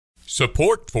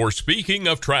Support for Speaking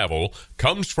of Travel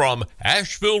comes from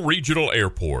Asheville Regional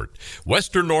Airport,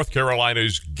 Western North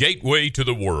Carolina's gateway to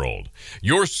the world.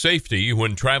 Your safety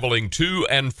when traveling to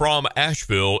and from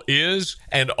Asheville is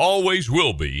and always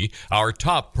will be our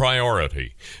top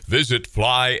priority. Visit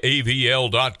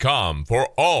flyavl.com for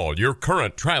all your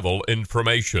current travel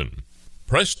information.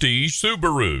 Prestige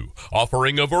Subaru,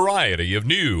 offering a variety of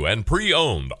new and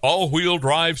pre-owned all-wheel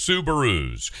drive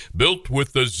Subarus, built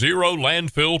with the zero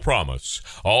landfill promise.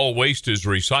 All waste is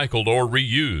recycled or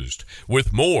reused,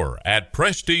 with more at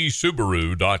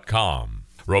prestigesubaru.com.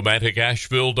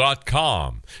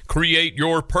 RomanticAsheville.com. Create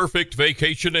your perfect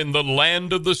vacation in the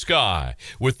land of the sky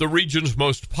with the region's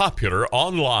most popular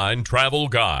online travel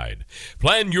guide.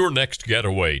 Plan your next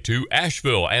getaway to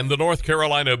Asheville and the North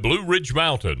Carolina Blue Ridge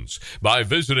Mountains by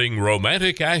visiting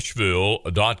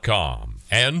RomanticAsheville.com.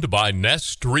 And by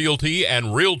Nest Realty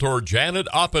and Realtor Janet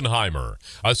Oppenheimer,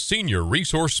 a senior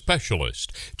resource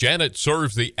specialist. Janet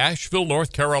serves the Asheville,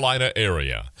 North Carolina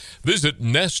area. Visit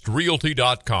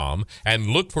nestrealty.com and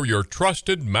look for your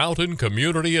trusted mountain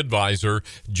community advisor,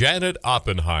 Janet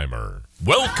Oppenheimer.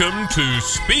 Welcome to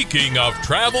Speaking of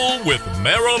Travel with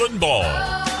Marilyn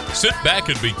Ball. Sit back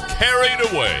and be carried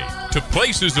away to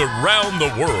places around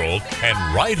the world and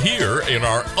right here in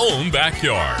our own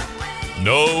backyard.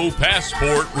 No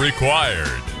passport required.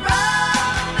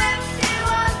 Roam if you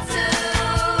want to.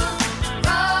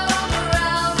 Roam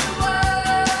around the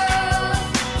world.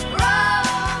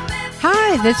 Roam if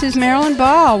Hi, this is Marilyn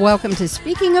Ball. Welcome to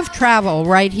Speaking of Travel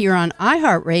right here on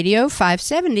iHeartRadio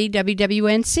 570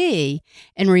 WWNC.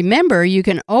 And remember, you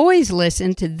can always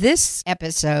listen to this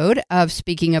episode of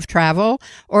Speaking of Travel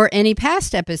or any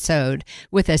past episode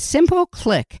with a simple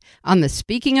click on the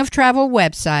Speaking of Travel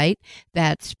website,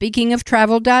 that's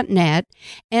speakingoftravel.net,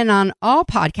 and on all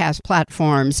podcast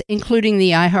platforms, including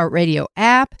the iHeartRadio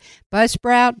app,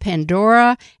 Buzzsprout,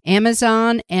 Pandora,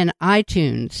 Amazon, and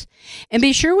iTunes. And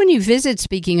be sure when you visit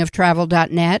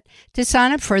speakingoftravel.net to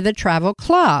sign up for the Travel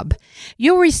Club.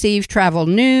 You'll receive travel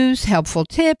news, helpful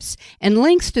tips, and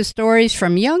links to stories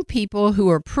from young people who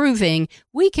are proving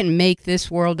we can make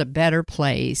this world a better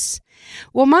place.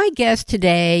 Well, my guest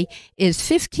today is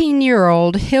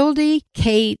 15-year-old Hildy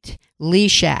Kate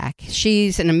Leshak.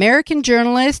 She's an American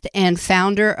journalist and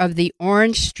founder of the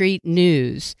Orange Street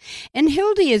News. And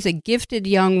Hildy is a gifted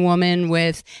young woman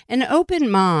with an open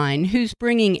mind who's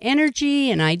bringing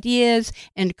energy and ideas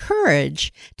and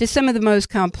courage to some of the most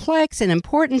complex and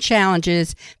important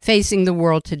challenges facing the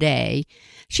world today.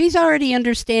 She's already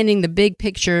understanding the big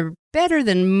picture better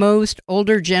than most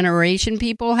older generation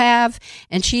people have,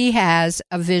 and she has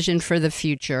a vision for the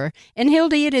future. And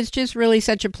Hildy, it is just really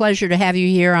such a pleasure to have you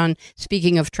here on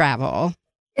Speaking of Travel.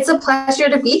 It's a pleasure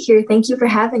to be here. Thank you for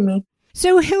having me.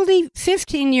 So Hildy,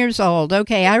 15 years old.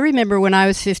 Okay, I remember when I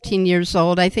was 15 years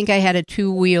old, I think I had a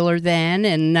two-wheeler then,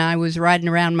 and I was riding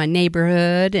around my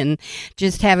neighborhood and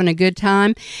just having a good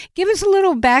time. Give us a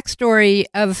little backstory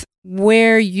of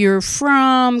where you're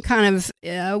from, kind of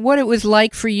what it was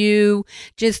like for you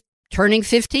just turning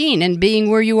 15 and being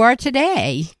where you are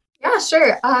today. Yeah,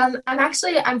 sure.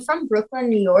 I'm from Brooklyn,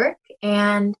 New York,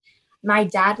 and my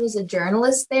dad was a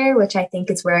journalist there, which I think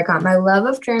is where I got my love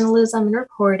of journalism and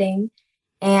reporting.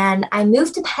 And I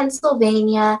moved to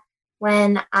Pennsylvania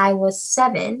when I was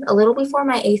 7, a little before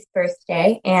my 8th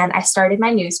birthday, and I started my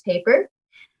newspaper.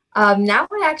 Now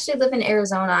I actually live in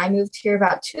Arizona. I moved here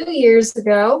about 2 years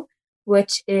ago,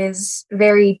 which is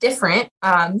very different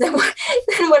than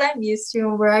what I'm used to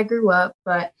and where I grew up.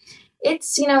 But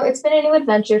it's been a new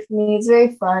adventure for me. It's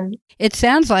very fun. It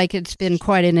sounds like it's been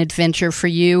quite an adventure for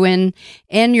you and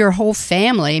your whole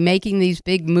family, making these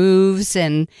big moves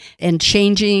and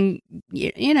changing,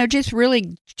 just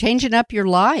really changing up your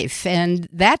life. And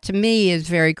that to me is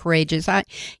very courageous. I've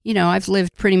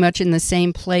lived pretty much in the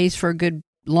same place for a good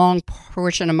long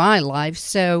portion of my life.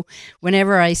 So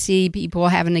whenever I see people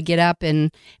having to get up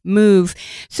and move.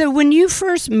 So when you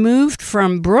first moved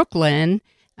from Brooklyn,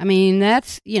 I mean,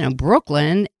 that's,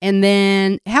 Brooklyn. And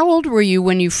then how old were you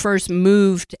when you first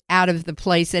moved out of the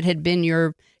place that had been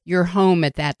your home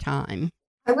at that time?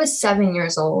 I was 7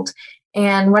 years old.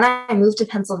 And when I moved to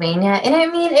Pennsylvania, and I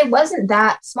mean, it wasn't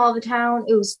that small of a town.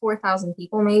 It was 4,000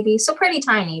 people maybe. So pretty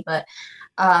tiny, but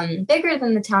bigger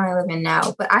than the town I live in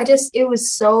now. But it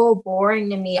was so boring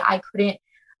to me. I couldn't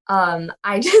find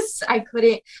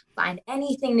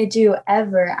anything to do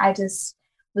ever. I just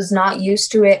was not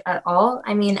used to it at all.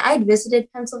 I mean, I'd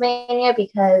visited Pennsylvania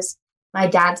because my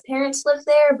dad's parents lived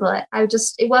there, but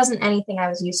it wasn't anything I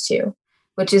was used to,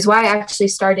 which is why I actually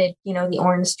started, the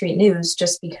Orange Street News,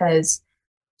 just because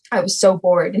I was so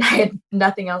bored and I had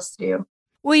nothing else to do.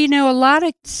 Well, a lot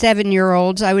of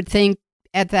 7-year-olds, I would think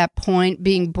at that point,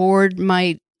 being bored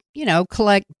might,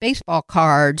 collect baseball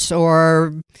cards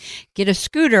or get a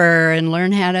scooter and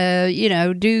learn how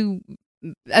to, do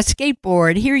a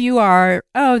skateboard. Here you are.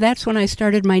 Oh, that's when I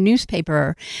started my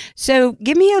newspaper. So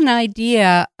give me an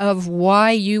idea of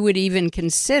why you would even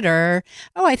consider,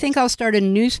 oh, I think I'll start a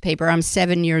newspaper. I'm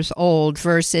 7 years old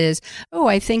versus, oh,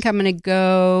 I think I'm going to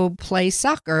go play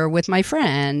soccer with my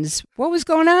friends. What was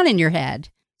going on in your head?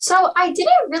 So I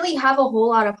didn't really have a whole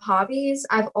lot of hobbies.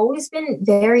 I've always been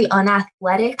very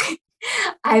unathletic.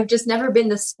 I've just never been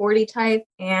the sporty type.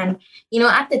 And,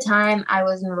 at the time I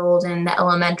was enrolled in the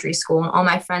elementary school and all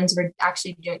my friends were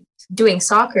actually doing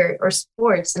soccer or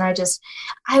sports. And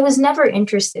I was never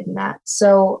interested in that.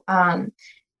 So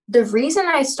the reason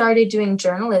I started doing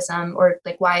journalism, or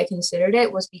like why I considered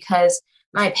it, was because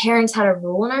my parents had a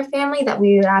rule in our family that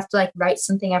we would have to write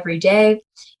something every day.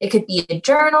 It could be a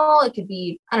journal. It could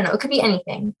be, I don't know, it could be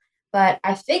anything. But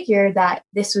I figured that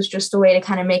this was just a way to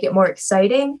kind of make it more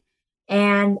exciting.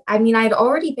 And I mean, I'd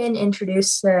already been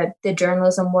introduced to the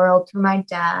journalism world through my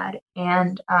dad.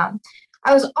 And I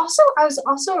was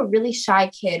also a really shy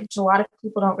kid, which a lot of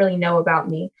people don't really know about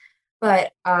me.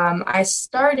 But I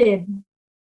started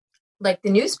the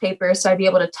newspaper, so I'd be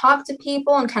able to talk to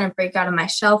people and kind of break out of my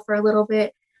shell for a little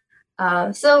bit.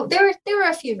 So there were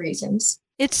a few reasons.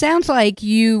 It sounds like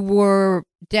you were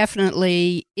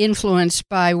definitely influenced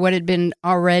by what had been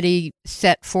already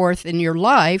set forth in your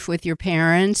life with your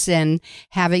parents and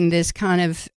having this kind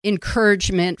of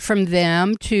encouragement from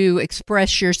them to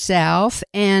express yourself.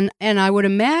 And I would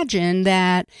imagine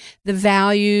that the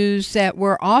values that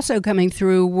were also coming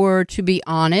through were to be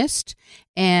honest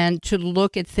and to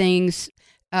look at things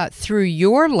through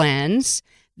your lens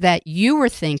that you were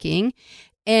thinking,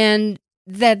 and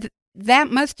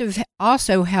that must have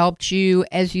also helped you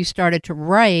as you started to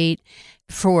write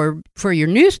for your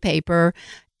newspaper,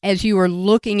 as you were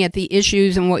looking at the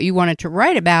issues and what you wanted to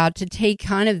write about, to take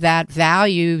kind of that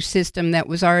value system that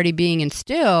was already being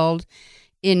instilled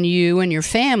in you and your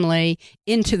family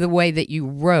into the way that you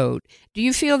wrote. Do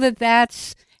you feel that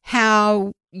that's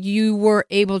how you were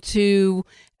able to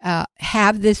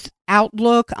have this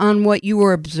outlook on what you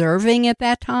were observing at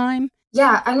that time?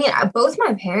 Yeah, I mean, both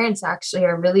my parents actually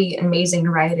are really amazing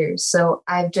writers. So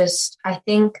I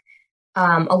think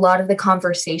a lot of the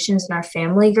conversations in our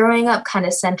family growing up kind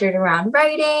of centered around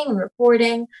writing and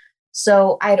reporting.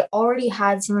 So I'd already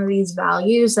had some of these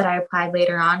values that I applied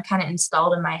later on kind of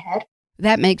installed in my head.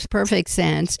 That makes perfect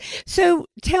sense. So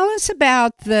tell us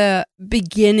about the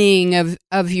beginning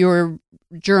of your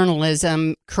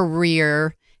journalism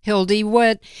career, Hildy.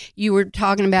 What you were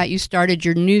talking about, you started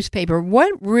your newspaper.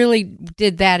 What really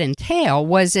did that entail?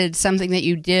 Was it something that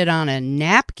you did on a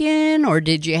napkin, or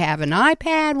did you have an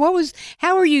iPad?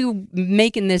 How are you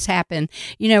making this happen?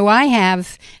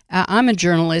 I'm a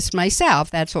journalist myself.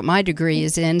 That's what my degree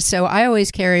is in. So I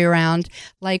always carry around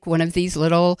one of these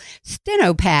little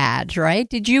steno pads, right?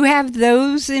 Did you have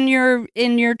those in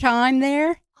your time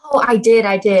there? Oh, I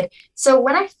did. So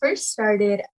when I first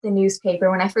started the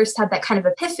newspaper, when I first had that kind of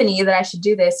epiphany that I should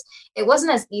do this, it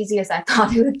wasn't as easy as I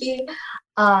thought it would be.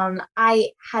 I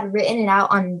had written it out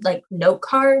on note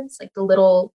cards, the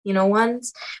little,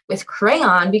 ones with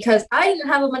crayon, because I didn't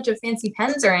have a bunch of fancy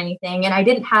pens or anything. And I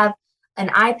didn't have an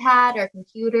iPad or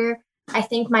computer. I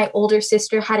think my older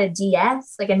sister had a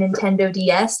DS, a Nintendo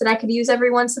DS that I could use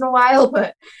every once in a while,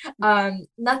 but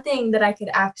nothing that I could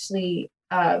actually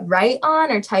write on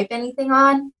or type anything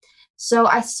on. So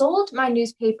I sold my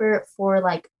newspaper for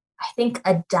I think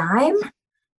a dime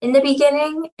in the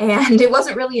beginning, and it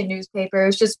wasn't really a newspaper. It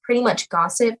was just pretty much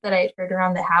gossip that I had heard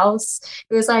around the house.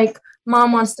 It was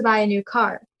Mom wants to buy a new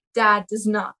car, Dad does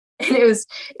not. And it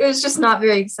was just not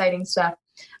very exciting stuff.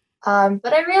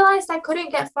 But I realized I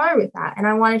couldn't get far with that, and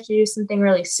I wanted to do something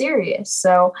really serious.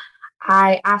 So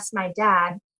I asked my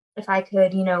dad if I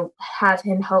could, have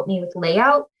him help me with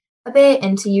layout a bit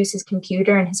and to use his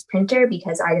computer and his printer,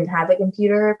 because I didn't have a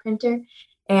computer or printer.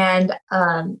 And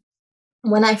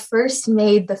when I first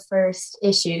made the first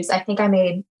issues, I think I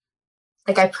made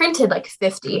I printed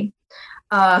 50.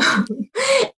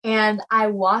 And I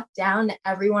walked down to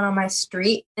everyone on my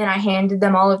street and I handed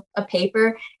them all a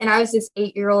paper. And I was this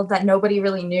 8-year-old that nobody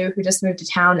really knew who just moved to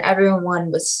town.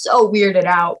 Everyone was so weirded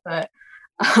out, but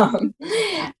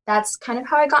that's kind of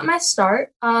how I got my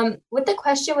start. With the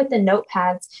question with the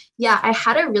notepads, yeah, I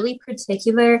had a really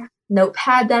particular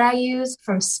notepad that I used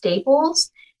from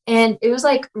Staples. And it was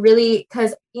really,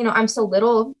 because, I'm so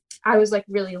little, I was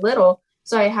really little.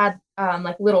 So I had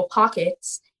little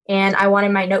pockets, and I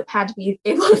wanted my notepad to be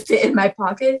able to fit in my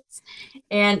pockets.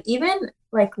 And even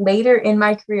like later in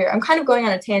my career, I'm kind of going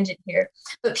on a tangent here,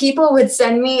 but people would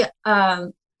send me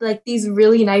like these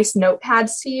really nice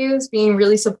notepads to use, being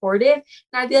really supportive. And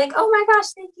I'd be like, oh my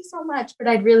gosh, thank you so much. But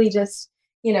I'd really just,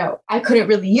 I couldn't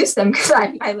really use them because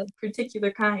I'm a particular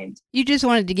kind. You just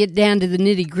wanted to get down to the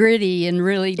nitty gritty and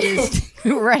really just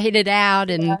write it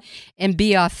out and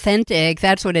be authentic.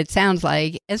 That's what it sounds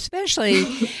like, especially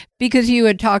because you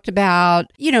had talked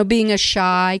about, being a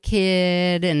shy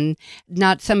kid and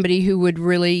not somebody who would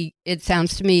really, it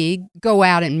sounds to me, go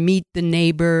out and meet the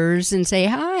neighbors and say,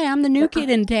 hi, I'm the new kid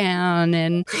in town.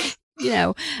 And,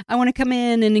 I want to come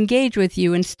in and engage with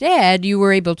you. Instead, you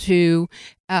were able to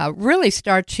really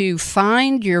start to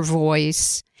find your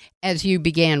voice as you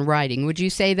began writing. Would you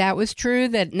say that was true,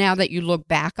 that now that you look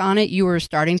back on it, you were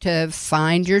starting to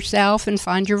find yourself and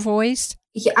find your voice?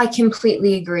 Yeah, I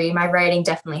completely agree. My writing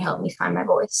definitely helped me find my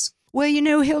voice. Well,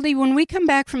 Hildy, when we come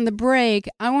back from the break,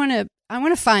 I want to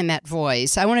find that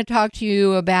voice. I want to talk to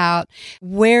you about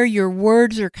where your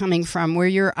words are coming from, where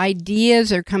your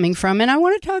ideas are coming from. And I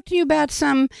want to talk to you about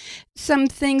some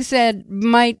things that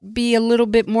might be a little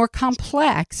bit more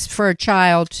complex for a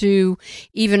child to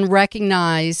even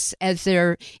recognize as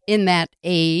they're in that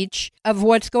age of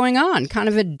what's going on, kind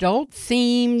of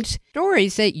adult-themed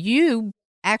stories that you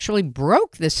actually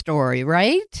broke the story,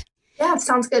 right? Yeah,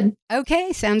 sounds good.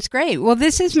 Okay, sounds great. Well,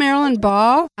 this is Marilyn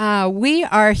Ball. We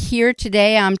are here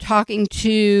today. I'm talking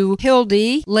to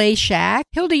Hildy Leshak.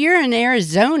 Hildy, you're in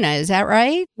Arizona, is that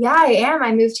right? Yeah, I am.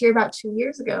 I moved here about 2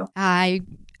 years ago. I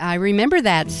remember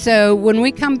that. So when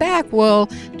we come back, we'll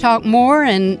talk more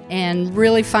and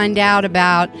really find out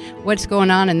about what's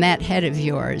going on in that head of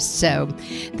yours. So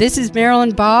this is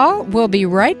Marilyn Ball. We'll be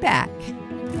right back.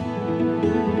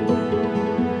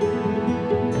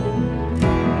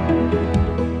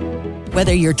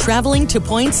 Whether you're traveling to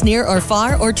points near or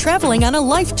far or traveling on a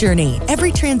life journey,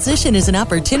 every transition is an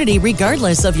opportunity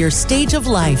regardless of your stage of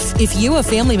life. If you, a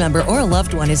family member, or a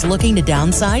loved one is looking to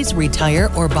downsize, retire,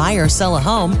 or buy or sell a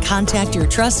home, contact your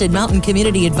trusted Mountain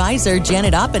Community Advisor,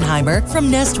 Janet Oppenheimer from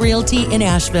Nest Realty in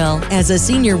Asheville. As a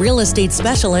senior real estate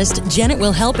specialist, Janet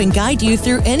will help and guide you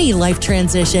through any life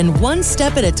transition one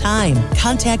step at a time.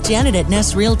 Contact Janet at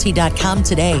nestrealty.com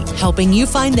today, helping you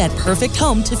find that perfect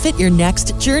home to fit your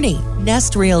next journey.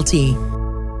 Nest Realty.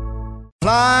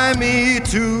 Fly me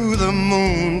to the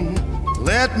moon,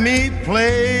 let me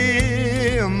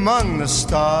play among the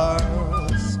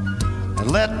stars,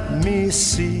 and let me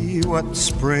see what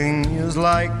spring is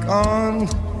like on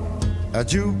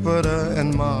Jupiter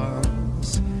and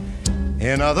Mars.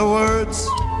 In other words,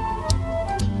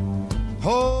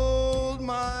 hold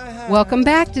my hand. Welcome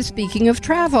back to Speaking of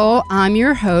Travel. I'm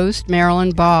your host,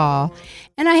 Marilyn Ball.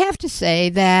 And I have to say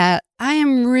that I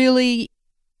am really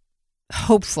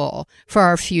hopeful for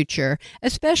our future,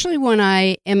 especially when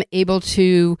I am able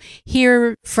to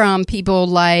hear from people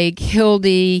like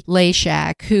Hildy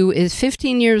Leshak, who is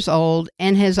 15 years old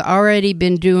and has already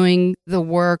been doing the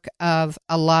work of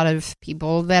a lot of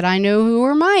people that I know who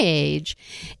are my age.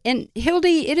 And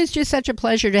Hildy, it is just such a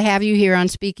pleasure to have you here on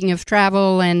Speaking of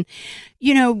Travel. And,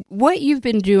 what you've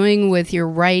been doing with your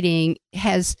writing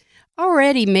has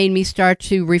already made me start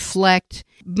to reflect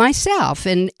myself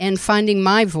and finding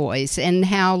my voice and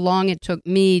how long it took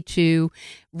me to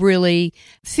really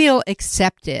feel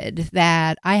accepted,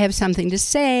 that I have something to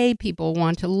say, people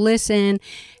want to listen.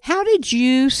 How did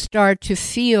you start to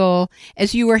feel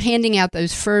as you were handing out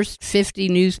those first 50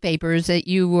 newspapers that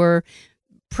you were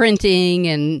printing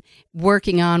and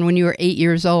working on when you were 8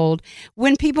 years old,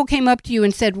 when people came up to you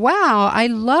and said, wow, I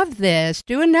love this,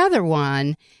 do another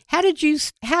one? How did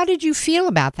you feel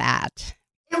about that?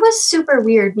 It was super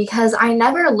weird because I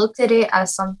never looked at it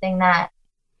as something that,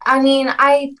 I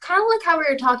kind of like how we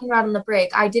were talking about in the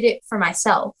break. I did it for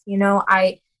myself.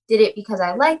 I did it because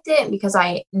I liked it and because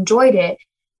I enjoyed it.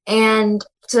 And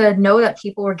to know that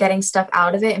people were getting stuff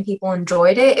out of it and people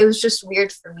enjoyed it, it was just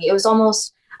weird for me. It was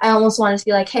I almost wanted to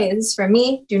be like, hey, this is for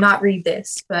me. Do not read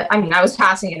this. But I was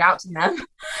passing it out to them.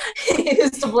 Who's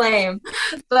to blame?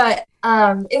 But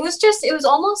it was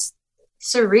almost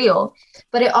surreal.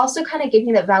 But it also kind of gave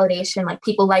me that validation, like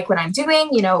people like what I'm doing.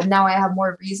 Now I have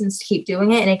more reasons to keep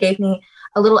doing it. And it gave me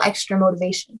a little extra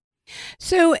motivation.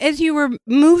 So as you were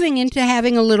moving into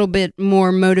having a little bit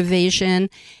more motivation,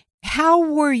 how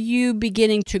were you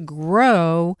beginning to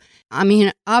grow?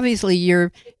 Obviously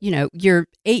you're 8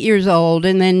 years old,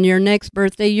 and then your next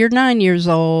birthday, you're 9 years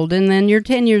old, and then you're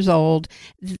 10 years old.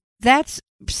 That's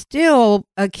still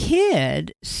a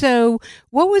kid. So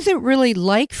what was it really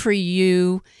like for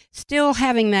you still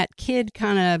having that kid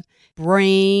kind of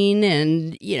brain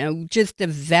and, just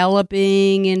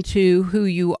developing into who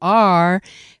you are?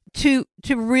 to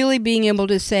really being able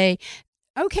to say,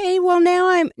 okay, well now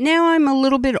I'm a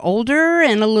little bit older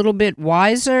and a little bit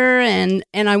wiser, and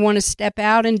I want to step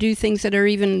out and do things that are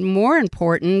even more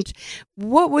important.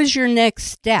 What was your next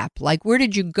step? Like, where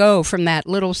did you go from that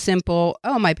little simple,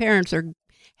 oh, my parents are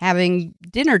having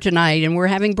dinner tonight and we're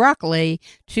having broccoli,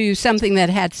 to something that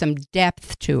had some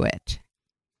depth to it?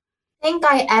 I think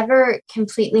I ever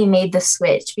completely made the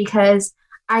switch because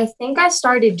I think I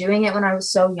started doing it when I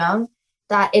was so young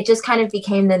that it just kind of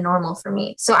became the normal for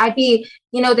me. So I'd be,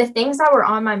 the things that were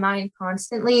on my mind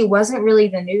constantly wasn't really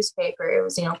the newspaper. It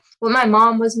was, what my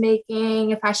mom was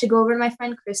making, if I should go over to my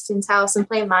friend Kristen's house and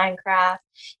play Minecraft.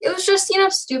 It was just,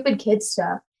 stupid kid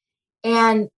stuff.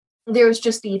 And there was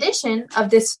just the addition of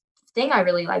this thing I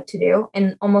really like to do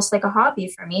and almost like a hobby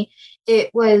for me. It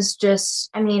was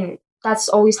just, that's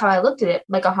always how I looked at it,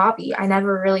 like a hobby. I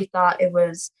never really thought it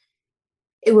was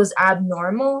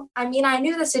abnormal. I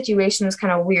knew the situation was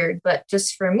kind of weird, but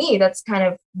just for me, that's kind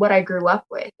of what I grew up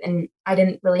with. And I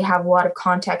didn't really have a lot of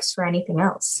context for anything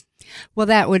else. Well,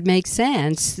 that would make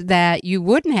sense that you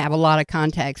wouldn't have a lot of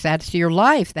context. That's your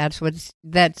life. That's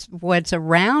what's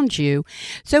around you.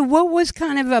 So what was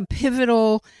kind of a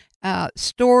pivotal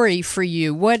story for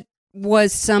you? What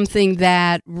was something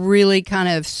that really kind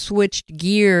of switched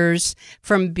gears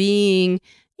from being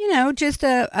just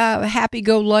a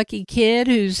happy-go-lucky kid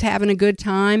who's having a good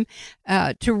time,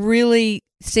 to really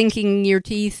sinking your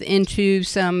teeth into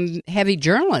some heavy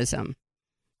journalism?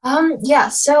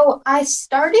 So I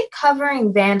started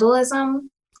covering vandalism,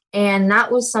 and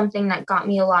that was something that got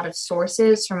me a lot of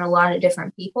sources from a lot of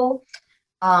different people,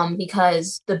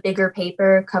 because the bigger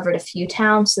paper covered a few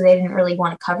towns, so they didn't really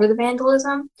want to cover the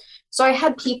vandalism. So I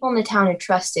had people in the town who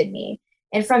trusted me.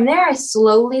 And from there, I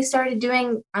slowly started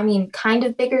doing, kind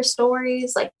of bigger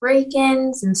stories, like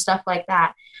break-ins and stuff like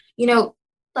that.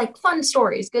 Like fun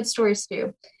stories, good stories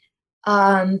too.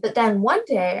 But then one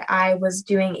day I was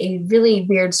doing a really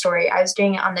weird story. I was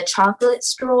doing it on the chocolate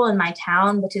stroll in my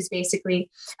town, which is basically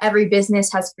every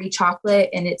business has free chocolate,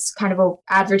 and it's kind of an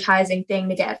advertising thing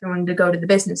to get everyone to go to the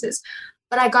businesses.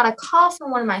 But I got a call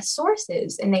from one of my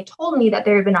sources, and they told me that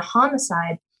there had been a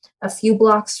homicide a few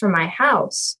blocks from my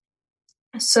house.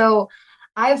 So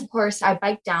I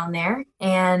biked down there,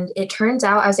 and it turns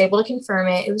out I was able to confirm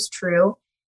it. It was true.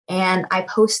 And I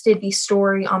posted the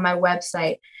story on my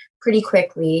website pretty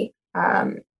quickly,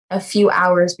 a few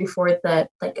hours before the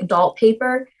adult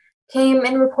paper came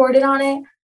and reported on it.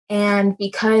 And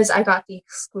because I got the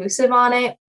exclusive on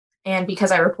it, and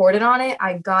because I reported on it,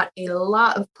 I got a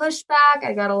lot of pushback.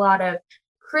 I got a lot of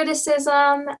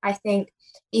criticism. I think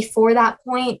before that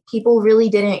point, people really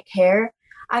didn't care.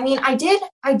 I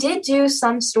did do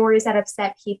some stories that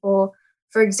upset people.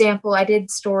 For example, I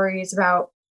did stories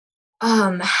about,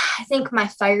 I think my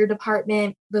fire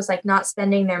department was not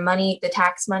spending their money, the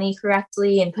tax money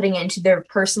correctly, and putting it into their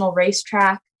personal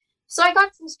racetrack. So I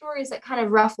got some stories that kind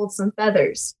of ruffled some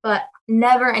feathers, but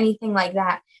never anything like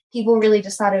that. People really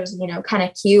just thought it was, kind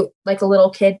of cute, like a little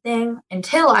kid thing,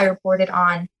 until I reported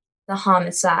on the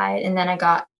homicide. And then I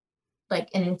got an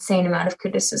insane amount of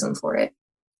criticism for it.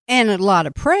 And a lot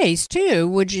of praise, too,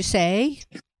 would you say?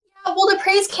 Yeah, well, the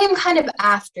praise came kind of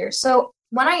after. So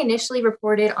when I initially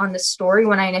reported on the story,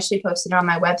 when I initially posted it on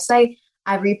my website,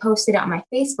 I reposted it on my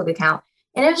Facebook account.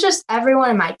 And it was just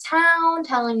everyone in my town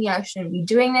telling me I shouldn't be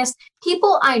doing this.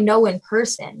 People I know in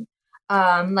person,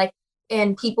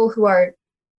 and people who are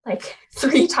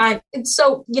 3 times,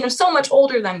 so much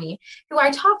older than me, who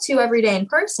I talk to every day in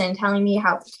person, telling me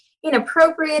how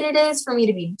inappropriate it is for me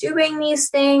to be doing these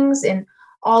things and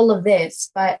all of this.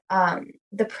 But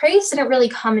the praise didn't really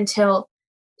come until,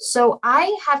 so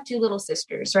I have 2 little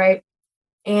sisters, right?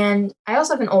 And I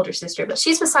also have an older sister, but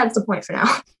she's besides the point for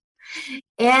now.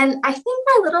 And I think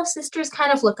my little sisters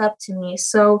kind of look up to me.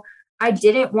 So I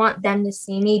didn't want them to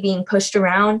see me being pushed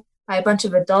around by a bunch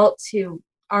of adults who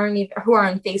are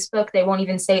on Facebook. They won't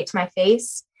even say it to my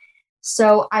face.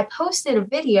 So I posted a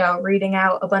video reading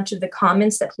out a bunch of the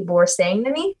comments that people were saying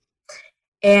to me.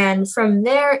 And from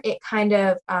there, it kind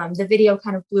of, the video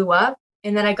kind of blew up.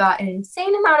 And then I got an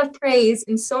insane amount of praise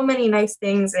and so many nice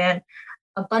things and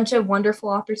a bunch of wonderful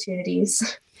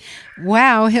opportunities.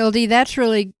 Wow, Hildy, that's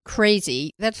really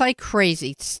crazy. That's like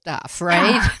crazy stuff,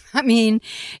 right? Yeah.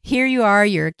 Here you are,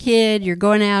 you're a kid, you're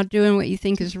going out doing what you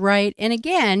think is right. And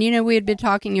again, we had been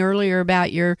talking earlier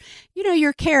about your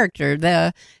character,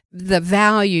 the the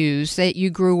values that you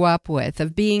grew up with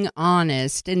of being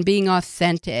honest and being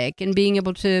authentic and being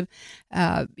able to,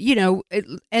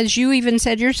 as you even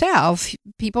said yourself,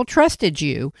 people trusted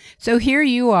you. So here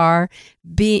you are,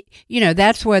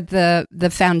 that's what the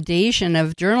foundation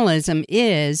of journalism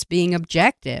is, being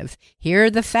objective. Here are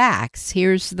the facts.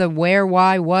 Here's the where,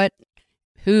 why, what,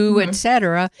 who,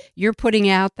 etc. You're putting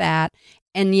out that,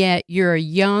 and yet you're a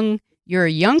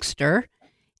youngster,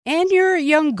 and you're a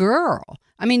young girl.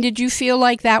 I mean, did you feel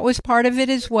like that was part of it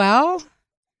as well?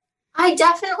 I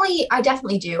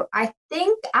definitely do. I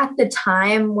think at the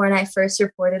time when I first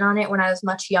reported on it, when I was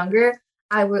much younger,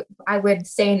 I would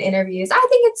say in interviews,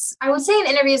 I would say in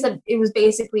interviews that it was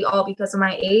basically all because of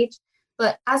my age.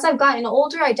 But as I've gotten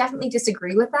older, I definitely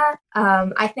disagree with that.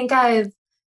 I think I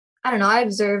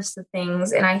observed some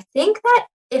things, and I think that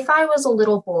if I was a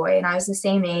little boy and I was the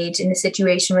same age and the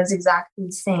situation was exactly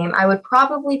the same, I would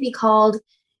probably be called,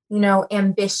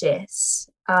 ambitious,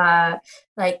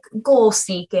 like goal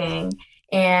seeking,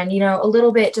 and, a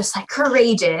little bit just like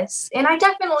courageous. And I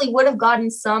definitely would have gotten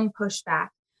some pushback,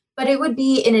 but it would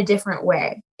be in a different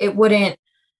way. It wouldn't,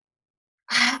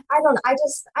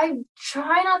 I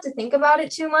try not to think about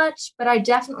it too much, but I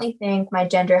definitely think my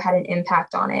gender had an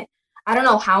impact on it. I don't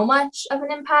know how much of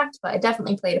an impact, but it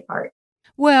definitely played a part.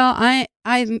 Well,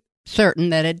 I'm certain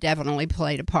that it definitely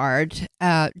played a part.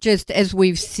 Just as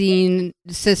we've seen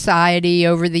society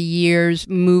over the years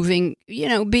moving,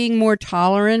 being more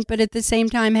tolerant, but at the same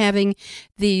time having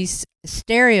these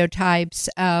stereotypes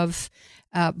of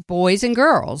boys and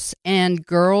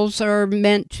girls are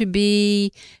meant to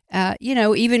be,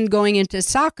 even going into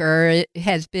soccer, it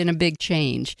has been a big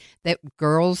change that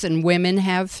girls and women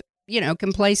have,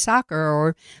 can play soccer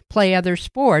or play other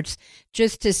sports.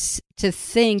 Just to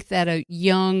think that a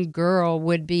young girl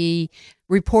would be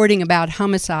reporting about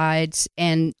homicides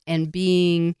and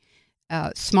being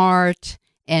smart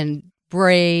and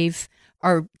brave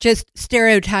are just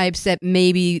stereotypes that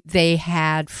maybe they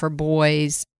had for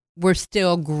boys. We're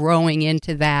still growing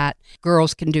into that.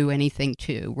 Girls can do anything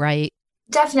too, right?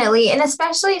 Definitely. And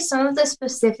especially some of the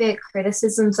specific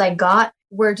criticisms I got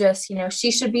were just,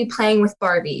 she should be playing with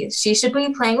Barbies. She should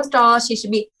be playing with dolls. She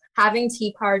should be having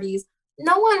tea parties.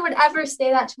 No one would ever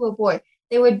say that to a boy.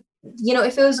 They would,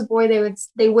 if it was a boy,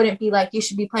 they wouldn't be like, you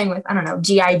should be playing with,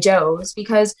 G.I. Joes,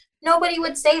 because nobody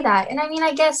would say that. And I mean,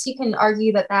 I guess you can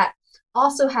argue that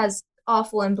also has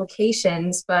awful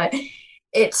implications, but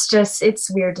it's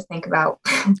weird to think about.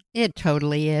 It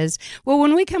totally is. Well,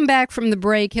 when we come back from the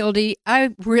break, Hildy,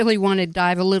 I really want to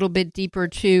dive a little bit deeper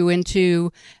too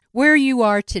into where you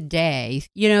are today.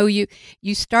 You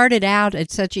started out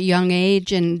at such a young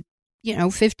age, and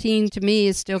 15 to me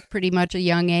is still pretty much a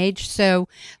young age. So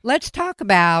let's talk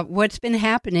about what's been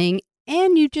happening.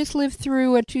 And you just lived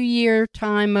through a 2-year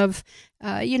time of,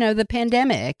 the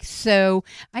pandemic. So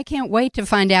I can't wait to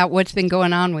find out what's been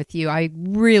going on with you. I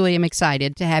really am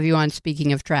excited to have you on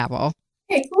Speaking of Travel.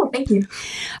 Okay, cool. Thank you.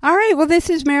 All right. Well, this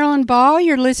is Marilyn Ball.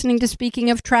 You're listening to Speaking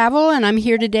of Travel, and I'm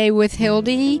here today with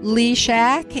Hildy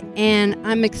Leshak, and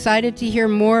I'm excited to hear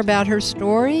more about her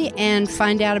story and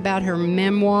find out about her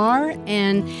memoir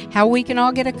and how we can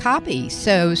all get a copy.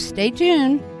 So stay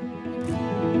tuned.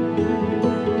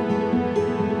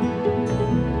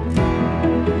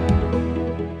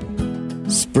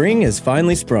 Spring has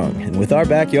finally sprung, and with our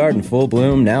backyard in full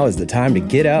bloom, now is the time to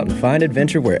get out and find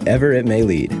adventure wherever it may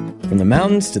lead. From the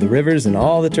mountains to the rivers and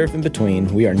all the turf in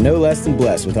between, we are no less than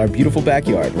blessed with our beautiful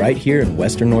backyard right here in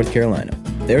Western North Carolina.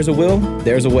 There's a will,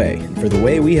 there's a way, and for the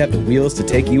way we have the wheels to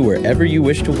take you wherever you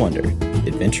wish to wander.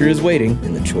 Adventure is waiting,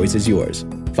 and the choice is yours.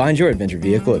 Find your adventure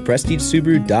vehicle at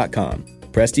PrestigeSubaru.com.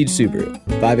 Prestige Subaru,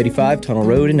 585 Tunnel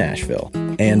Road in Nashville.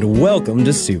 And welcome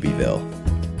to Subieville.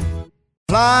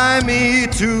 Fly me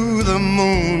to the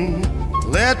moon,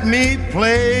 let me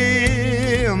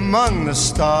play among the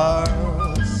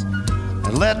stars,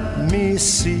 and let me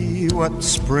see what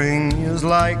spring is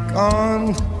like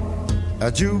on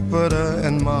Jupiter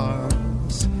and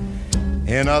Mars.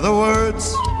 In other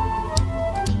words,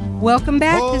 welcome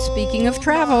back to Speaking of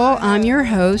Travel. I'm your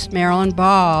host, Marilyn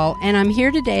Ball, and I'm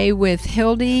here today with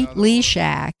Hildy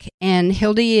Leshak. And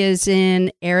Hildy is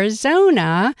in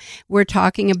Arizona. We're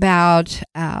talking about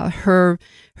her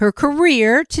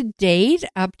career to date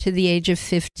up to the age of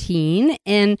 15.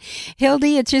 And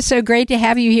Hildy, it's just so great to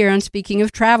have you here on Speaking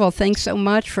of Travel. Thanks so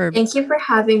much Thank you for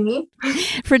having me.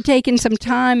 for taking some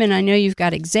time. And I know you've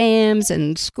got exams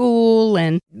and school,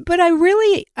 but I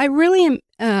really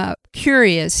am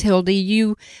curious, Hildy.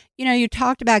 You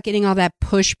talked about getting all that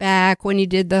pushback when you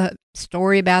did the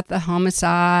story about the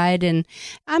homicide. And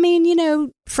I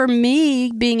mean, for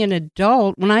me, being an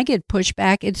adult, when I get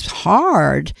pushback, it's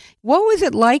hard. What was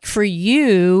it like for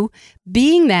you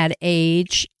being that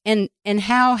age, and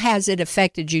how has it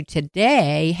affected you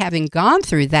today, having gone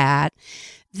through that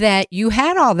you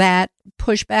had all that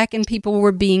pushback and people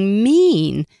were being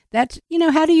mean? That's,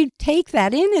 how do you take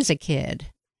that in as a kid?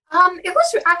 It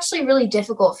was actually really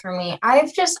difficult for me.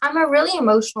 I'm a really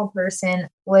emotional person,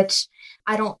 which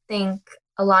I don't think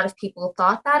a lot of people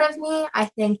thought that of me. I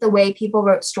think the way people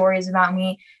wrote stories about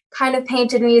me kind of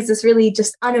painted me as this really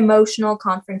just unemotional,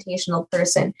 confrontational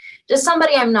person, just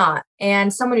somebody I'm not,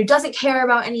 and someone who doesn't care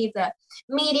about any of the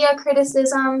media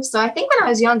criticism. So I think when I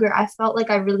was younger, I felt like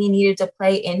I really needed to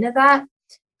play into that.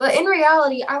 But in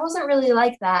reality, I wasn't really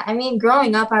like that. I mean,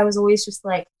 growing up, I was always just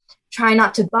like, try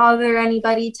not to bother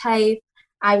anybody type.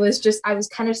 I was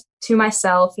kind of to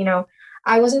myself,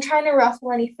 I wasn't trying to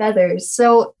ruffle any feathers.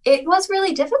 So it was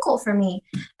really difficult for me,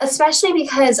 especially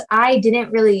because I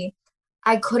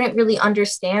couldn't really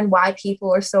understand why people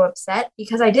were so upset,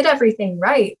 because I did everything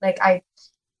right. Like, I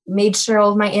made sure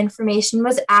all of my information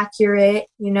was accurate.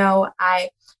 I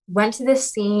went to the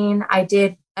scene, I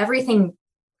did everything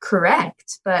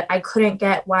correct, but I couldn't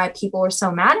get why people were so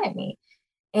mad at me.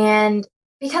 And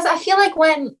because I feel like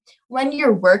when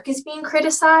your work is being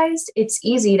criticized, it's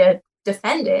easy to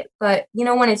defend it. But,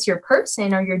 when it's your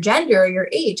person or your gender or your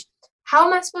age, how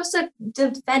am I supposed to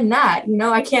defend that?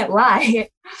 I can't lie.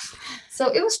 So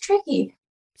it was tricky.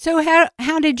 So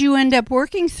how did you end up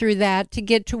working through that to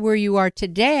get to where you are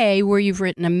today, where you've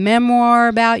written a memoir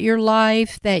about your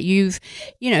life, that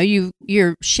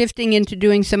you're shifting into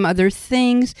doing some other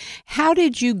things? How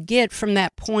did you get from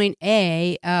that point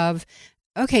A of,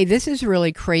 okay, this is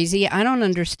really crazy, I don't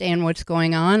understand what's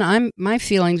going on, my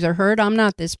feelings are hurt, I'm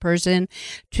not this person,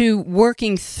 to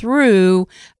working through,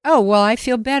 oh, well, I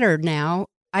feel better now,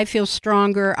 I feel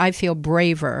stronger, I feel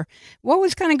braver? What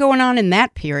was kind of going on in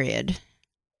that period?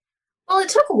 Well, it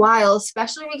took a while,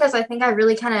 especially because I think I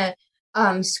really kind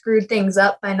of screwed things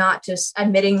up by not just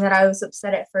admitting that I was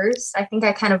upset at first. I think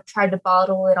I kind of tried to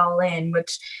bottle it all in,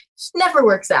 which never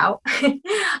works out.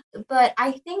 But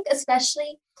I think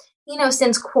especially,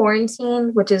 since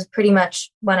quarantine, which is pretty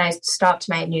much when I stopped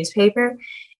my newspaper,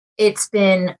 it's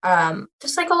been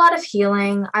just like a lot of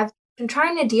healing. I've been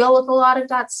trying to deal with a lot of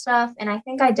that stuff, and I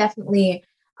think I definitely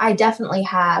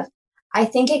have. I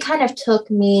think it kind of took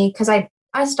me, because I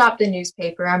stopped the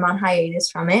newspaper. I'm on hiatus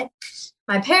from it.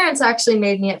 My parents actually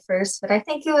made me at first, but I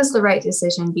think it was the right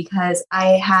decision because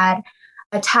I had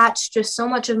attached just so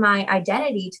much of my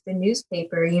identity to the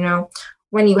newspaper.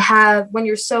 When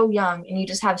you're so young and you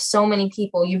just have so many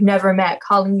people you've never met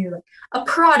calling you like a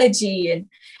prodigy and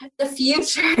the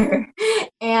future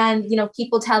and,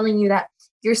 people telling you that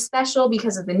you're special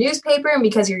because of the newspaper and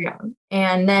because you're young.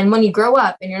 And then when you grow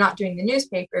up and you're not doing the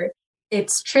newspaper,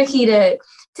 it's tricky to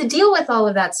deal with all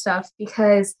of that stuff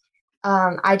because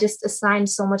I just assigned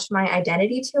so much of my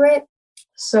identity to it.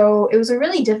 So it was a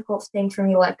really difficult thing for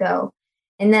me to let go.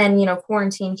 And then,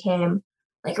 quarantine came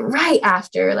like right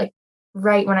after, like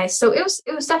right when so it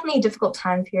was definitely a difficult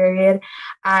time period.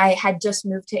 I had just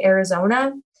moved to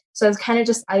Arizona, so I was kind of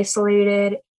just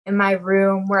isolated in my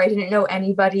room where I didn't know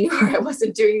anybody, where I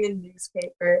wasn't doing the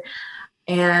newspaper,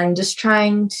 and just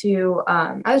trying to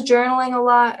I was journaling a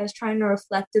lot. I was trying to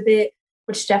reflect a bit,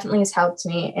 which definitely has helped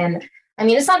me. And I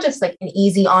mean, it's not just like an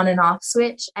easy on and off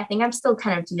switch. I think I'm still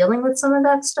kind of dealing with some of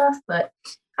that stuff, but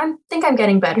I think I'm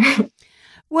getting better.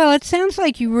 Well, it sounds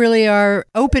like you really are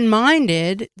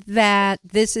open-minded that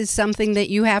this is something that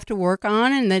you have to work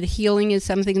on and that healing is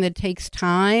something that takes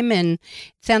time. And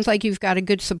it sounds like you've got a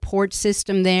good support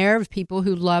system there of people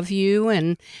who love you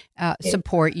and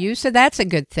support you. So that's a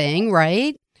good thing,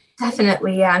 right?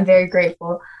 Definitely. Yeah, I'm very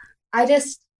grateful. I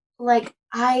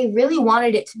really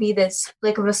wanted it to be this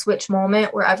flick of a switch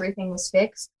moment where everything was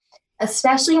fixed.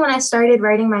 Especially when I started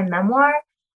writing my memoir,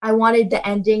 I wanted the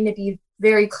ending to be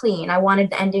very clean. I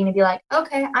wanted the ending to be like,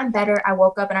 okay, I'm better. I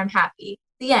woke up and I'm happy.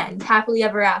 The end. Happily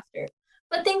ever after.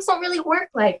 But things don't really work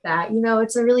like that.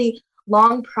 It's a really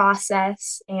long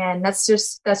process, and that's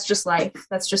just life.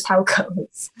 That's just how it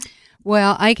goes.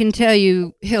 Well, I can tell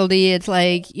you, Hildy, it's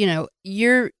like,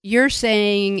 you're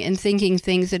saying and thinking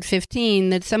things at 15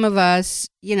 that some of us,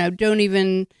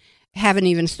 haven't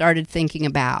even started thinking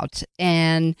about.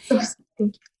 And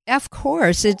of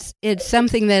course, it's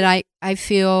something that I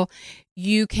feel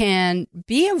you can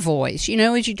be a voice,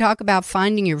 as you talk about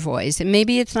finding your voice. And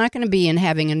maybe it's not going to be in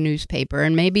having a newspaper,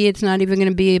 and maybe it's not even going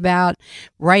to be about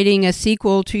writing a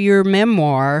sequel to your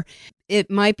memoir. it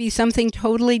might be something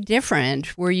totally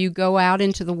different where you go out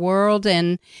into the world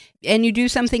and you do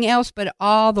something else, but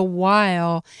all the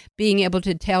while being able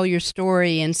to tell your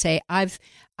story and say, I've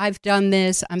done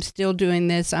this, I'm still doing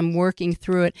this, I'm working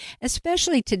through it,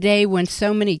 especially today when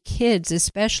so many kids,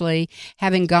 especially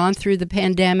having gone through the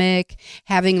pandemic,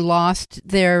 having lost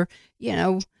their,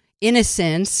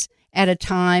 innocence at a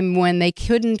time when they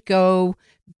couldn't go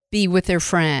be with their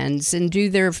friends and do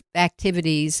their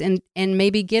activities and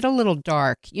maybe get a little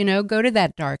dark, go to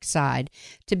that dark side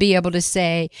to be able to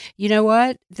say, you know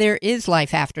what, there is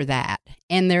life after that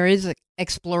and there is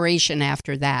exploration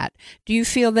after that. Do you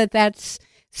feel that that's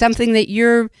something that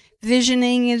you're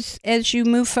visioning as you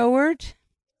move forward?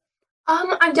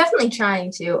 I'm definitely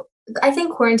trying to. I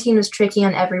think quarantine was tricky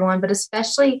on everyone, but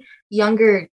especially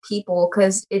younger people,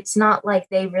 because it's not like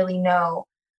they really know.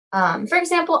 For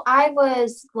example,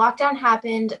 lockdown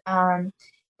happened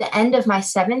the end of my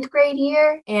 7th grade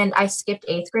year, and I skipped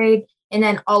 8th grade and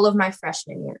then all of my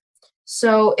freshman year.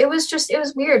 So it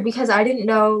was weird because I didn't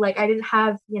know, I didn't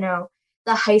have,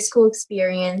 the high school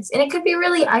experience, and it could be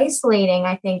really isolating,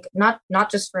 I think, not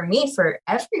just for me, for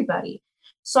everybody.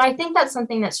 So I think that's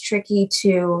something that's tricky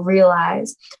to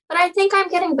realize. But I think I'm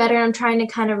getting better. I'm trying to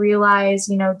kind of realize,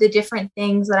 the different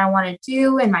things that I want to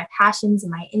do and my passions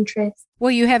and my interests.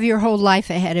 Well, you have your whole life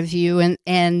ahead of you,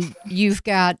 and you've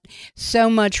got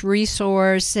so much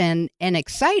resource and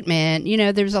excitement.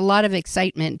 There's a lot of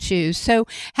excitement, too. So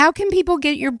how can people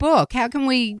get your book? How can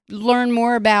we learn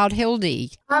more about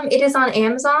Hildy? It is on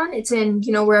Amazon. It's in,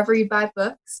 wherever you buy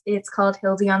books. It's called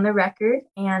Hildy on the Record.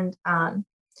 And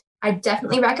I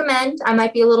definitely recommend. I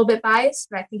might be a little bit biased,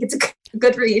 but I think it's a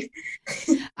good read.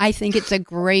 I think it's a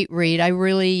great read. I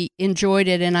really enjoyed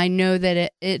it, and I know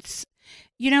that it's,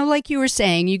 like you were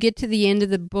saying, you get to the end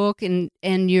of the book and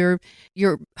you're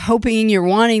hoping, you're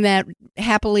wanting that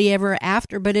happily ever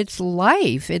after, but it's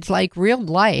life. It's like real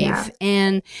life. Yeah.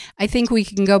 And I think we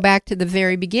can go back to the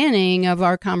very beginning of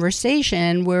our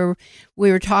conversation where we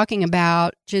were talking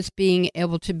about just being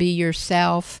able to be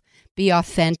yourself, be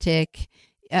authentic,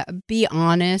 be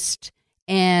honest,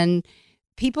 and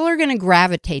people are going to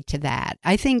gravitate to that.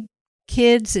 I think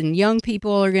kids and young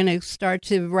people are going to start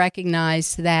to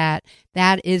recognize that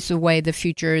that is the way the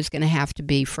future is going to have to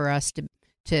be for us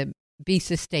to be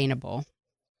sustainable.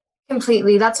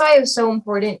 Completely. That's why it was so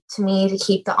important to me to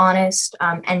keep the honest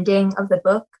ending of the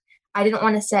book. I didn't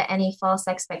want to set any false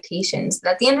expectations. But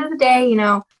at the end of the day,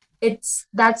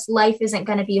 life isn't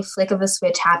going to be a flick of a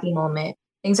switch happy moment.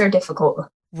 Things are difficult.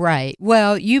 Right.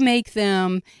 Well, you make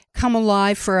them come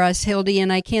alive for us, Hildy,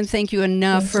 and I can't thank you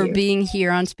enough for being here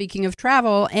on Speaking of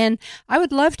Travel. And I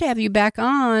would love to have you back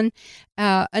on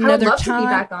another time. I would love to be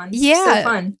back on. Yeah, so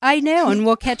fun. I know. And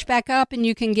we'll catch back up, and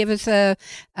you can give us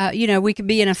we could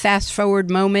be in a fast forward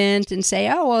moment and say,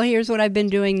 oh, well, here's what I've been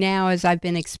doing now as I've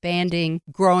been expanding,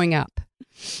 growing up.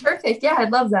 Perfect. Yeah,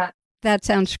 I'd love that. That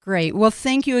sounds great. Well,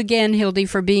 thank you again, Hildy,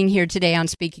 for being here today on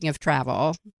Speaking of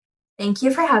Travel. Thank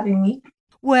you for having me.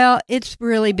 Well, it's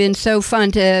really been so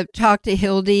fun to talk to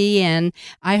Hildy, and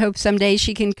I hope someday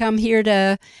she can come here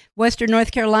to Western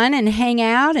North Carolina and hang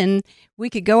out, and we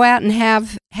could go out and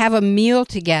have a meal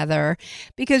together,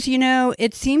 because,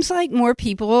 it seems like more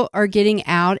people are getting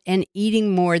out and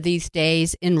eating more these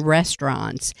days in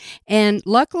restaurants. And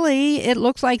luckily, it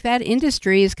looks like that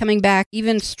industry is coming back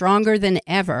even stronger than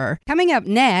ever. Coming up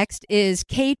next is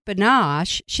Kate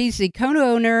Banash. She's the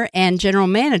co-owner and general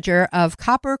manager of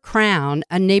Copper Crown,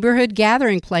 a neighborhood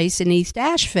gathering place in East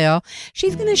Asheville.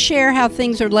 She's going to share how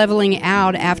things are leveling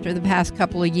out after the past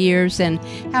couple of years and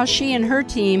how she and her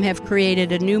team have created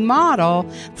a new model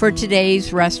for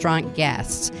today's restaurant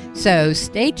guests. So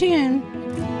stay tuned.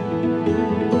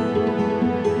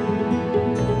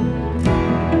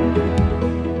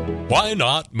 Why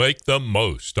not make the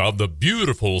most of the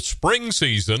beautiful spring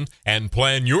season and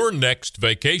plan your next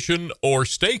vacation or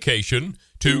staycation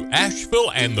to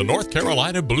Asheville and the North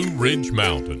Carolina Blue Ridge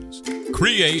Mountains?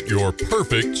 Create your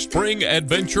perfect spring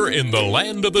adventure in the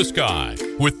land of the sky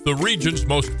with the region's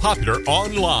most popular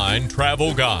online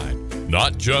travel guide.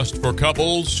 Not just for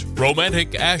couples,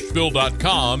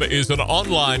 RomanticAsheville.com is an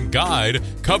online guide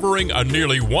covering a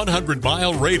nearly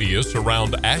 100-mile radius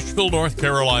around Asheville, North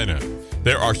Carolina.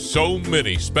 There are so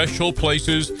many special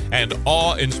places and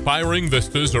awe-inspiring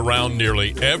vistas around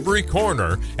nearly every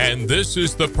corner, and this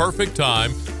is the perfect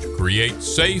time to create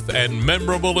safe and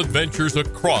memorable adventures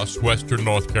across Western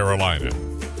North Carolina.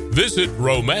 Visit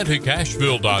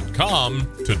RomanticAsheville.com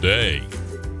today.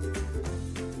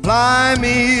 Fly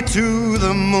me to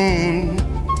the moon,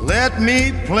 let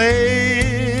me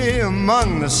play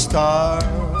among the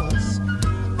stars,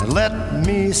 and Let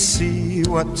me see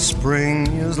what spring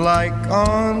is like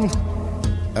on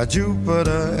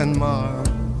Jupiter and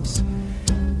Mars.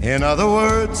 In other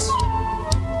words,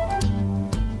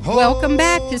 Welcome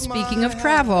back to Speaking of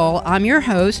Travel. I'm your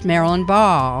host, Marilyn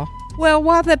Ball. Well,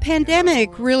 while the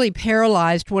pandemic really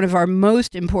paralyzed one of our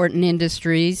most important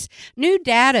industries, new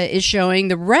data is showing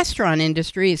the restaurant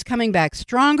industry is coming back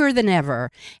stronger than ever.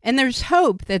 And there's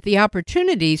hope that the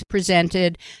opportunities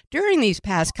presented during these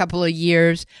past couple of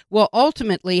years will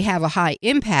ultimately have a high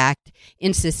impact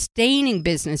in sustaining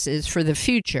businesses for the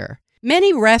future.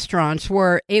 Many restaurants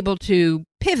were able to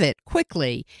pivot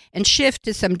quickly and shift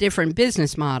to some different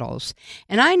business models.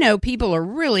 And I know people are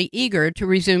really eager to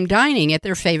resume dining at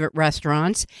their favorite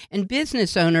restaurants, and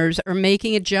business owners are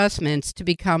making adjustments to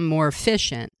become more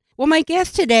efficient. Well, my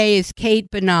guest today is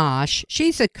Kate Binoche.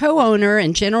 She's a co-owner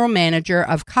and general manager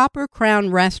of Copper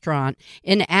Crown Restaurant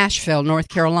in Asheville, North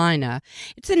Carolina.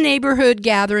 It's a neighborhood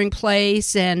gathering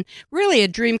place and really a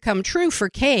dream come true for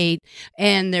Kate.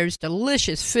 And there's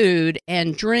delicious food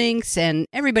and drinks, and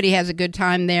everybody has a good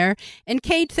time there. And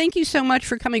Kate, thank you so much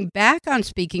for coming back on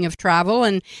Speaking of Travel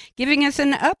and giving us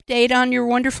an update on your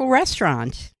wonderful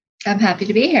restaurant. I'm happy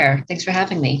to be here. Thanks for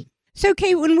having me. So,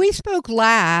 Kate, when we spoke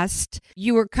last,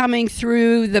 you were coming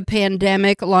through the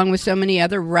pandemic along with so many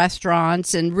other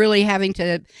restaurants and really having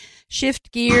to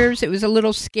shift gears. It was a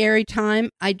little scary time.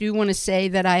 I do want to say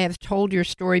that I have told your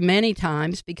story many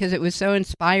times because it was so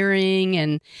inspiring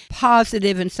and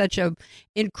positive and such an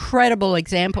incredible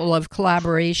example of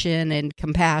collaboration and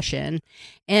compassion.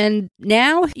 And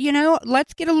now,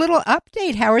 let's get a little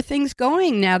update. How are things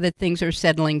going now that things are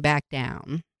settling back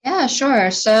down? Yeah,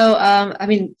 sure. So,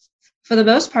 for the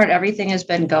most part, everything has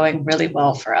been going really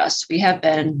well for us. We have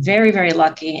been very, very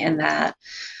lucky in that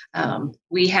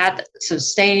we had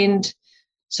sustained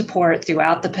support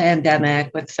throughout the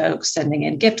pandemic with folks sending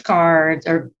in gift cards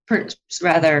or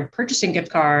purchasing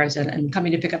gift cards and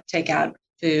coming to pick up takeout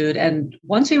food. And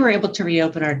once we were able to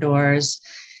reopen our doors,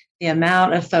 the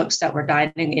amount of folks that were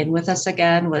dining in with us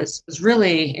again was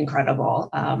really incredible.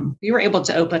 We were able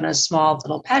to open a small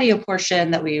little patio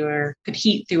portion that could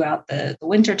heat throughout the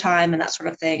winter time and that sort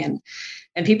of thing.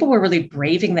 And people were really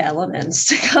braving the elements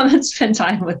to come and spend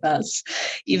time with us.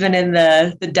 Even in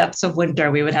the depths of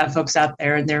winter, we would have folks out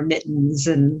there in their mittens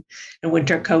and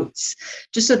winter coats,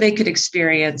 just so they could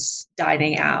experience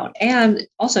dining out and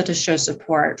also to show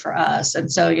support for us.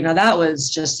 And so, that was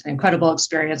just an incredible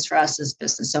experience for us as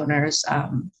business owners,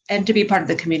 and to be part of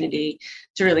the community,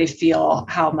 to really feel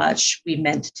how much we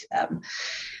meant to them.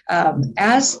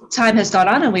 As time has gone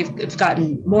on and we've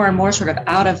gotten more and more sort of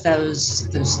out of those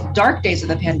dark days of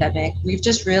the pandemic, we've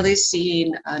just really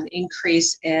seen an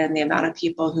increase in the amount of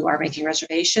people who are making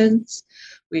reservations.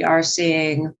 We are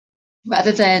seeing,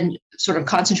 rather than sort of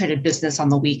concentrated business on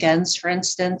the weekends, for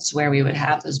instance, where we would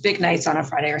have those big nights on a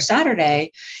Friday or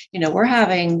Saturday, we're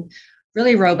having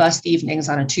really robust evenings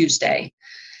on a Tuesday.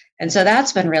 And so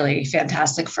that's been really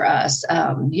fantastic for us.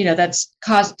 That's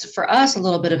caused for us a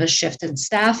little bit of a shift in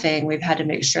staffing. We've had to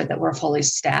make sure that we're fully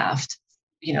staffed,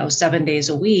 7 days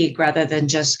a week, rather than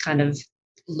just kind of,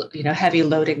 heavy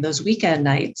loading those weekend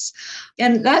nights.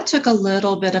 And that took a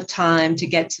little bit of time to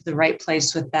get to the right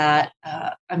place with that.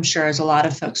 I'm sure, as a lot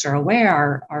of folks are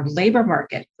aware, our labor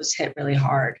market was hit really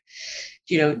hard.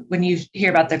 When you hear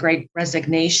about the Great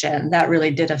Resignation, that really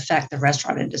did affect the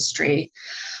restaurant industry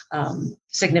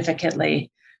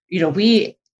significantly.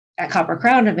 We at Copper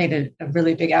Crown have made a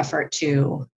really big effort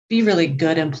to be really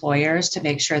good employers, to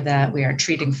make sure that we are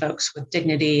treating folks with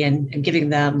dignity and giving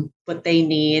them what they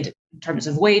need in terms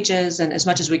of wages and, as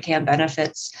much as we can,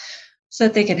 benefits, so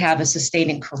that they can have a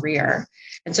sustaining career.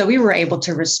 And so we were able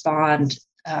to respond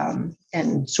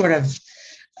and sort of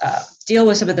deal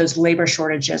with some of those labor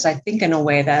shortages, I think, in a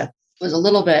way that was a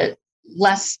little bit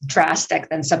less drastic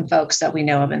than some folks that we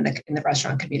know of in the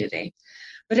restaurant community.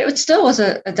 But it still was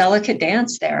a delicate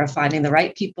dance there of finding the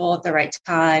right people at the right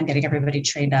time, getting everybody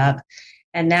trained up.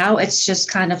 And now it's just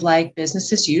kind of like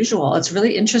business as usual. It's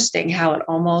really interesting how it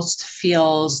almost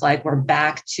feels like we're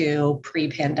back to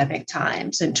pre-pandemic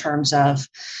times in terms of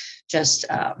just,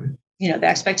 the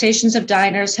expectations of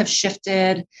diners have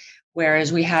shifted,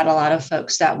 whereas we had a lot of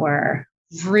folks that were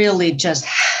really just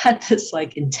had this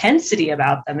like intensity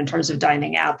about them in terms of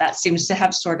dining out. That seems to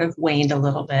have sort of waned a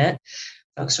little bit.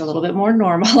 Folks are a little bit more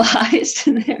normalized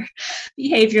in their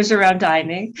behaviors around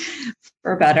dining,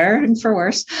 for better and for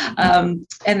worse. And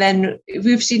then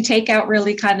we've seen takeout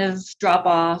really kind of drop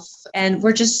off. And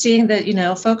we're just seeing that,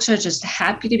 folks are just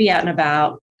happy to be out and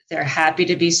about. They're happy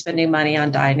to be spending money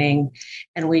on dining.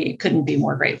 And we couldn't be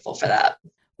more grateful for that.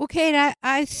 Well, Kate,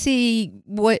 I see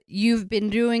what you've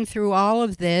been doing through all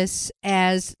of this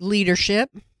as leadership.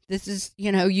 This is,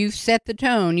 you've set the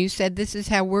tone. You said this is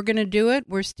how we're going to do it.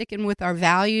 We're sticking with our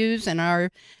values and our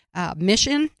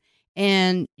mission.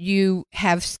 And you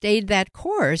have stayed that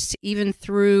course even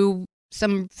through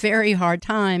some very hard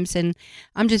times. And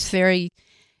I'm just very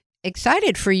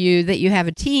excited for you that you have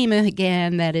a team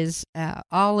again that is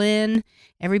all in.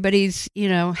 Everybody's,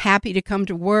 happy to come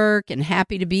to work and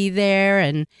happy to be there.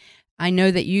 And I know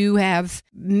that you have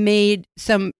made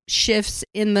some shifts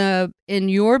in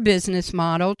your business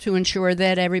model to ensure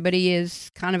that everybody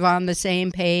is kind of on the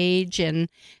same page, and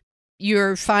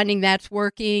you're finding that's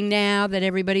working now, that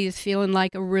everybody is feeling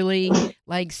like a really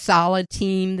solid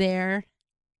team there.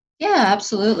 Yeah,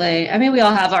 absolutely. I mean, we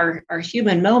all have our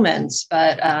human moments,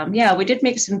 but we did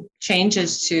make some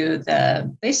changes to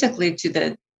the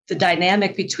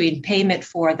dynamic between payment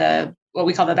for what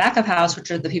we call the back of house,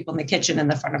 which are the people in the kitchen, and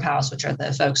the front of house, which are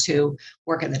the folks who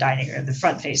work in the dining room, the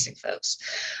front facing folks.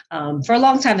 For a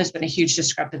long time, there's been a huge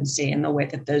discrepancy in the way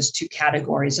that those two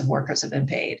categories of workers have been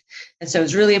paid. And so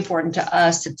it's really important to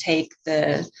us to take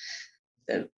this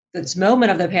moment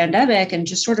of the pandemic and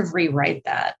just sort of rewrite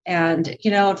that. And,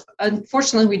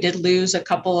 unfortunately, we did lose a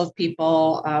couple of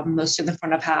people, most in the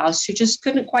front of house, who just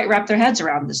couldn't quite wrap their heads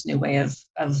around this new way of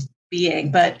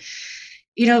being. But,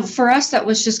 for us, that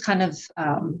was just kind of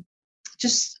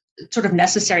just sort of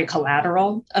necessary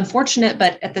collateral. Unfortunate,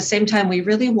 but at the same time, we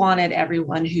really wanted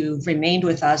everyone who remained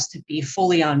with us to be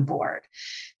fully on board,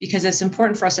 because it's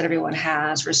important for us that everyone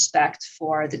has respect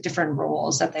for the different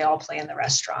roles that they all play in the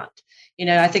restaurant.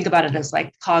 I think about it as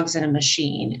like cogs in a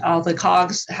machine. All the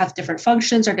cogs have different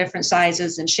functions or different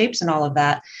sizes and shapes and all of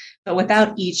that. But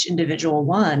without each individual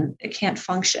one, it can't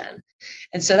function.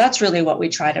 And so that's really what we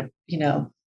try to,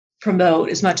 promote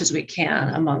as much as we can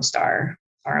amongst our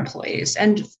employees.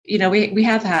 And, we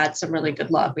have had some really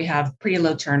good luck. We have pretty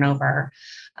low turnover,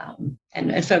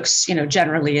 and folks,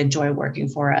 generally enjoy working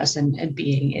for us and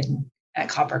being at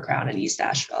Copper Crown in East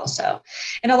Asheville. So,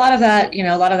 and a lot of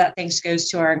that thanks goes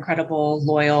to our incredible,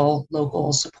 loyal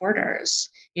local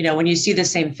supporters. When you see the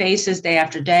same faces day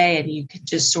after day, and you can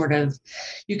just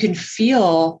you can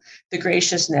feel the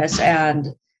graciousness and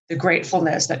the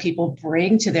gratefulness that people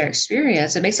bring to their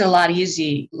experience, it makes it a lot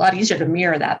easier to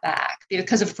mirror that back,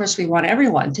 because of course we want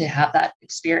everyone to have that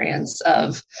experience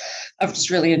of just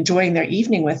really enjoying their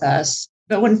evening with us.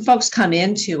 But when folks come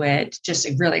into it just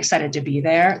really excited to be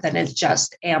there, then it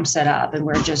just amps it up, and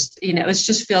we're just, it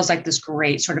just feels like this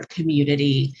great sort of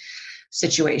community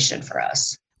situation for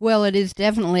us. Well, it is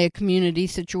definitely a community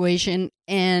situation,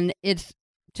 and it's,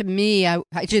 to me, I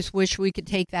just wish we could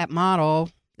take that model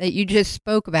that you just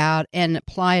spoke about and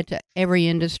apply it to every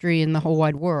industry in the whole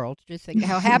wide world. Just think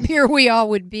how happier we all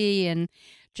would be, and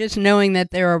just knowing that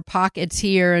there are pockets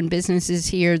here and businesses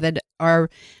here that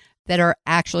are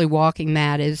actually walking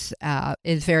that is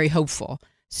very hopeful.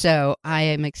 So I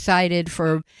am excited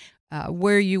for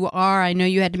where you are. I know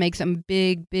you had to make some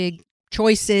big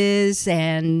choices,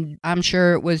 and I'm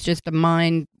sure it was just a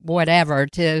mind whatever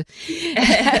to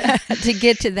to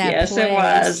get to that yes, place. It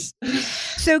was.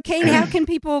 So, Kate, how can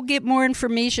people get more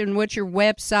information? What's your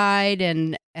website,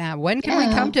 and when can we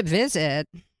come to visit?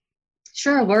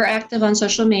 Sure. We're active on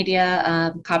social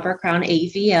media, Copper Crown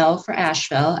AVL for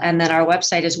Asheville. And then our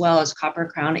website as well is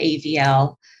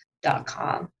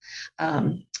coppercrownavl.com.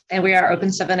 And we are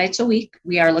open 7 nights a week.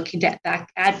 We are looking to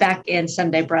add back in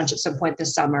Sunday brunch at some point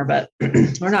this summer, but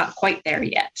we're not quite there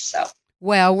yet. So,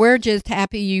 well, we're just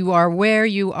happy you are where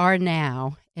you are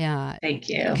now. Thank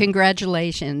you.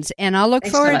 Congratulations. And I'll look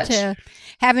forward to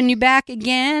having you back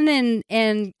again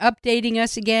and updating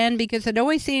us again, because it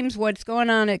always seems what's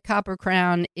going on at Copper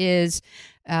Crown is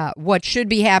what should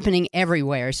be happening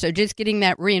everywhere. So just getting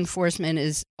that reinforcement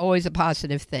is always a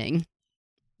positive thing.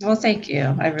 Well, thank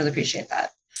you. I really appreciate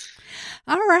that.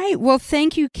 All right. Well,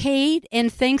 thank you, Kate.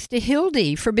 And thanks to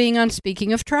Hildy for being on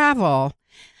Speaking of Travel.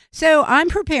 So I'm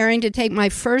preparing to take my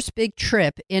first big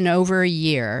trip in over a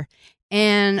year.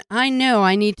 And I know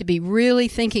I need to be really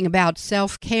thinking about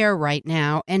self-care right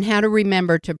now and how to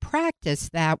remember to practice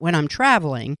that when I'm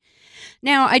traveling.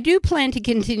 Now, I do plan to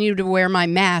continue to wear my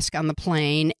mask on the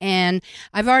plane, and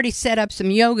I've already set up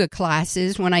some yoga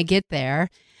classes when I get there.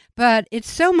 But it's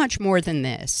so much more than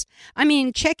this. I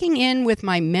mean, checking in with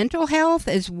my mental health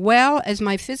as well as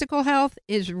my physical health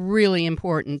is really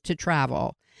important to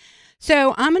travel.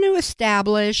 So I'm going to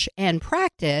establish and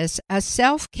practice a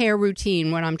self-care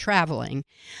routine when I'm traveling.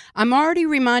 I'm already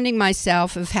reminding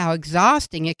myself of how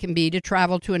exhausting it can be to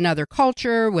travel to another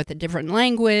culture with a different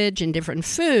language and different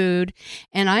food,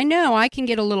 and I know I can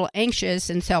get a little anxious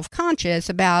and self-conscious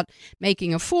about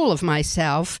making a fool of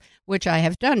myself, which I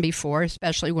have done before,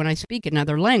 especially when I speak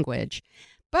another language.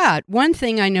 But one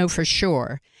thing I know for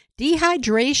sure,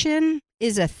 dehydration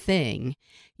is a thing.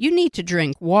 You need to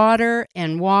drink water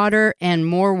and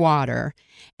more water.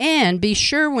 And be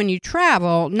sure when you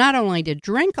travel, not only to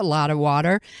drink a lot of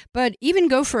water, but even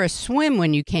go for a swim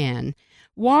when you can.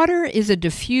 Water is a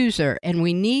diffuser, and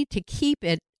we need to keep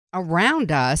it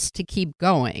around us to keep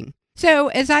going. So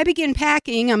as I begin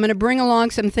packing, I'm going to bring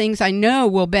along some things I know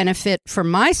will benefit for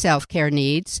my self-care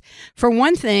needs. For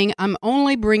one thing, I'm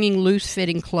only bringing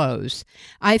loose-fitting clothes.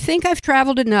 I think I've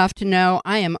traveled enough to know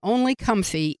I am only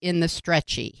comfy in the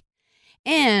stretchy.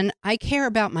 And I care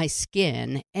about my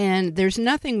skin, and there's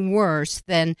nothing worse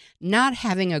than not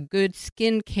having a good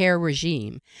skincare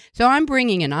regime. So I'm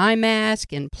bringing an eye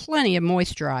mask and plenty of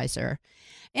moisturizer.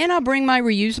 And I'll bring my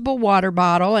reusable water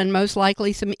bottle and most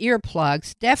likely some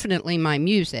earplugs, definitely my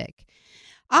music.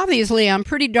 Obviously, I'm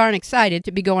pretty darn excited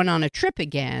to be going on a trip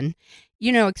again.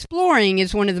 You know, exploring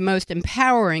is one of the most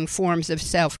empowering forms of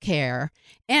self-care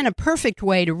and a perfect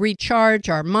way to recharge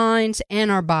our minds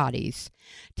and our bodies.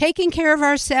 Taking care of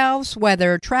ourselves,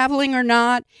 whether traveling or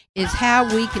not, is how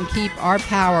we can keep our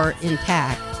power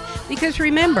intact. Because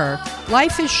remember,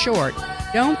 life is short.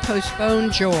 Don't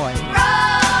postpone joy.